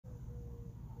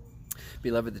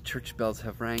Beloved, the church bells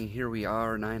have rang. Here we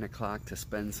are, 9 o'clock, to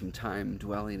spend some time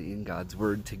dwelling in God's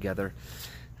Word together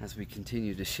as we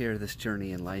continue to share this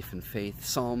journey in life and faith.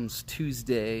 Psalms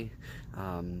Tuesday.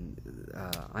 I'm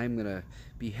going to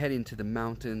be heading to the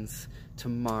mountains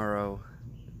tomorrow.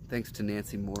 Thanks to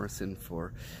Nancy Morrison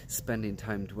for spending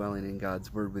time dwelling in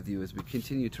God's Word with you as we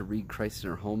continue to read Christ in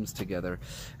our homes together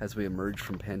as we emerge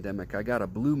from pandemic. I got a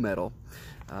blue medal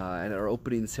at our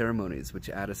opening ceremonies, which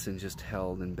Addison just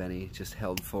held and Benny just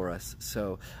held for us.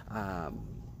 So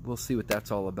we'll see what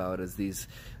that's all about as these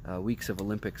weeks of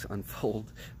Olympics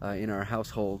unfold in our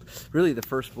household. Really, the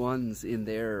first ones in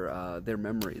their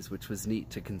memories, which was neat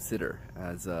to consider.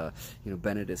 As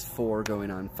Bennett is 4, going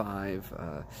on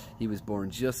 5. He was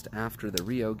born just after the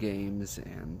Rio Games,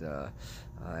 and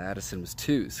Addison was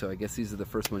 2. So I guess these are the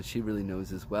first ones she really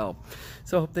knows as well.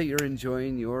 So I hope that you're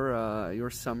enjoying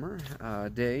your summer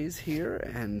days here,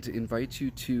 and invite you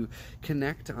to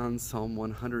connect on Psalm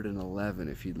 111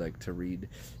 if you'd like to read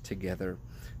together.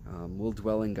 We'll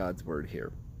dwell in God's Word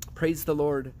here. Praise the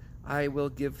Lord. I will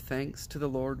give thanks to the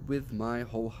Lord with my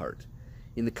whole heart.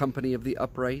 In the company of the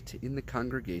upright, in the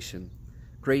congregation.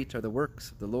 Great are the works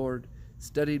of the Lord,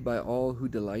 studied by all who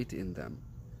delight in them.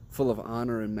 Full of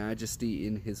honor and majesty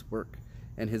in his work,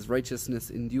 and his righteousness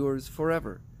endures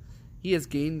forever. He has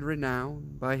gained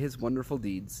renown by his wonderful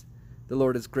deeds. The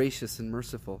Lord is gracious and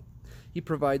merciful. He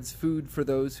provides food for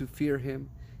those who fear him.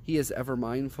 He is ever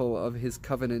mindful of his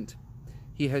covenant.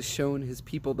 He has shown his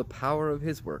people the power of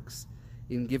his works,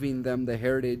 in giving them the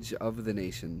heritage of the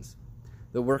nations.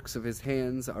 The works of his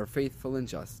hands are faithful and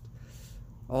just.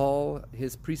 All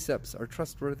his precepts are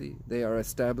trustworthy. They are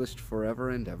established forever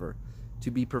and ever,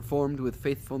 to be performed with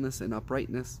faithfulness and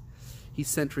uprightness. He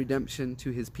sent redemption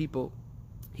to his people.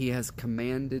 He has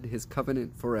commanded his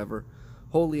covenant forever.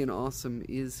 Holy and awesome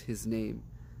is his name.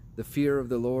 The fear of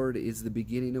the Lord is the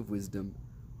beginning of wisdom.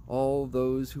 All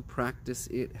those who practice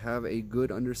it have a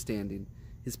good understanding.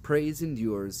 His praise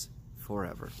endures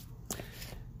forever.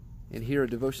 And here a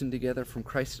devotion together from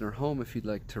Christ in our home, if you'd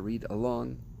like to read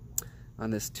along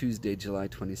on this Tuesday, July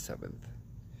 27th.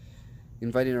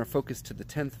 Inviting our focus to the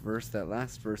 10th verse, that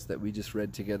last verse that we just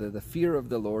read together. The fear of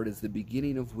the Lord is the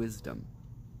beginning of wisdom.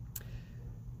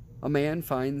 A man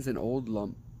finds an old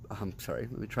lamp. A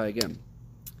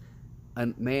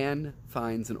man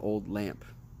finds an old lamp,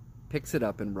 picks it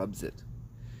up and rubs it.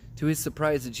 To his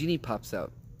surprise, a genie pops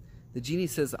out. The genie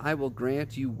says, I will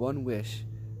grant you one wish,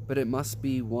 but it must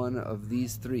be one of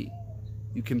these 3.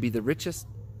 You can be the richest,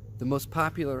 the most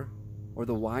popular, or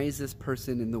the wisest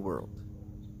person in the world.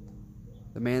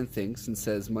 The man thinks and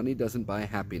says, money doesn't buy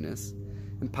happiness,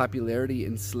 and popularity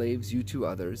enslaves you to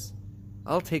others.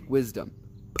 I'll take wisdom.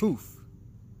 Poof!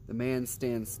 The man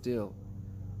stands still,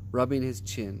 rubbing his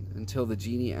chin, until the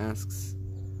genie asks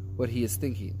what he is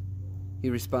thinking. He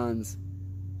responds,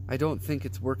 I don't think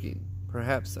it's working.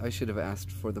 Perhaps I should have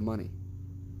asked for the money.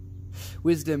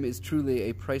 Wisdom is truly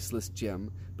a priceless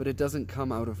gem, but it doesn't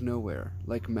come out of nowhere,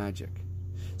 like magic.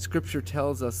 Scripture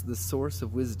tells us the source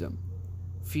of wisdom: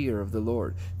 fear of the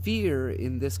Lord. Fear,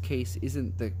 in this case,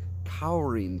 isn't the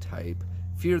cowering type.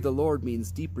 Fear of the Lord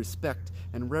means deep respect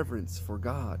and reverence for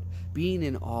God, being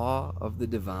in awe of the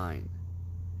divine.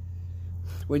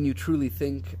 When you truly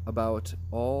think about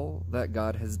all that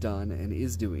God has done and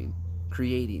is doing,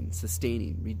 creating,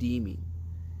 sustaining, redeeming,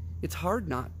 it's hard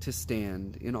not to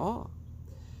stand in awe.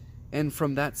 And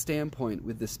from that standpoint,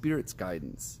 with the Spirit's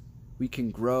guidance, we can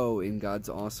grow in God's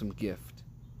awesome gift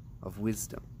of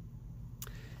wisdom.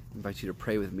 I invite you to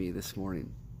pray with me this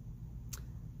morning.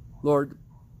 Lord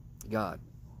God,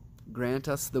 grant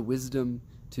us the wisdom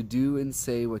to do and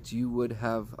say what you would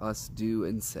have us do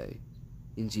and say.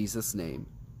 In Jesus' name,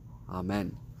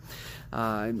 amen.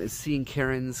 I'm seeing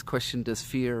Karen's question, does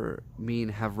fear mean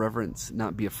have reverence,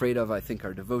 not be afraid of? I think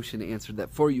our devotion answered that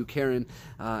for you, Karen.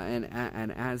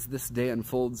 And as this day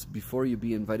unfolds before you,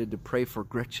 be invited to pray for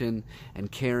Gretchen and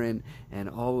Karen and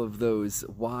all of those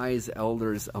wise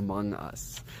elders among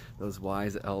us. Those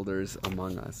wise elders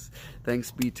among us.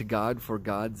 Thanks be to God for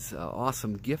God's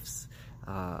awesome gifts.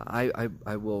 I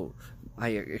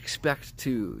expect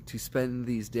to spend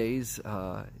these days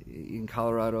in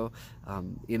Colorado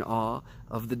in awe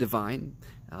of the divine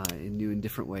in new and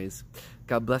different ways.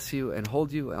 God bless you and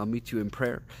hold you. I'll meet you in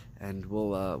prayer, and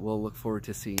we'll look forward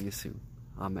to seeing you soon.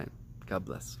 Amen. God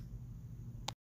bless.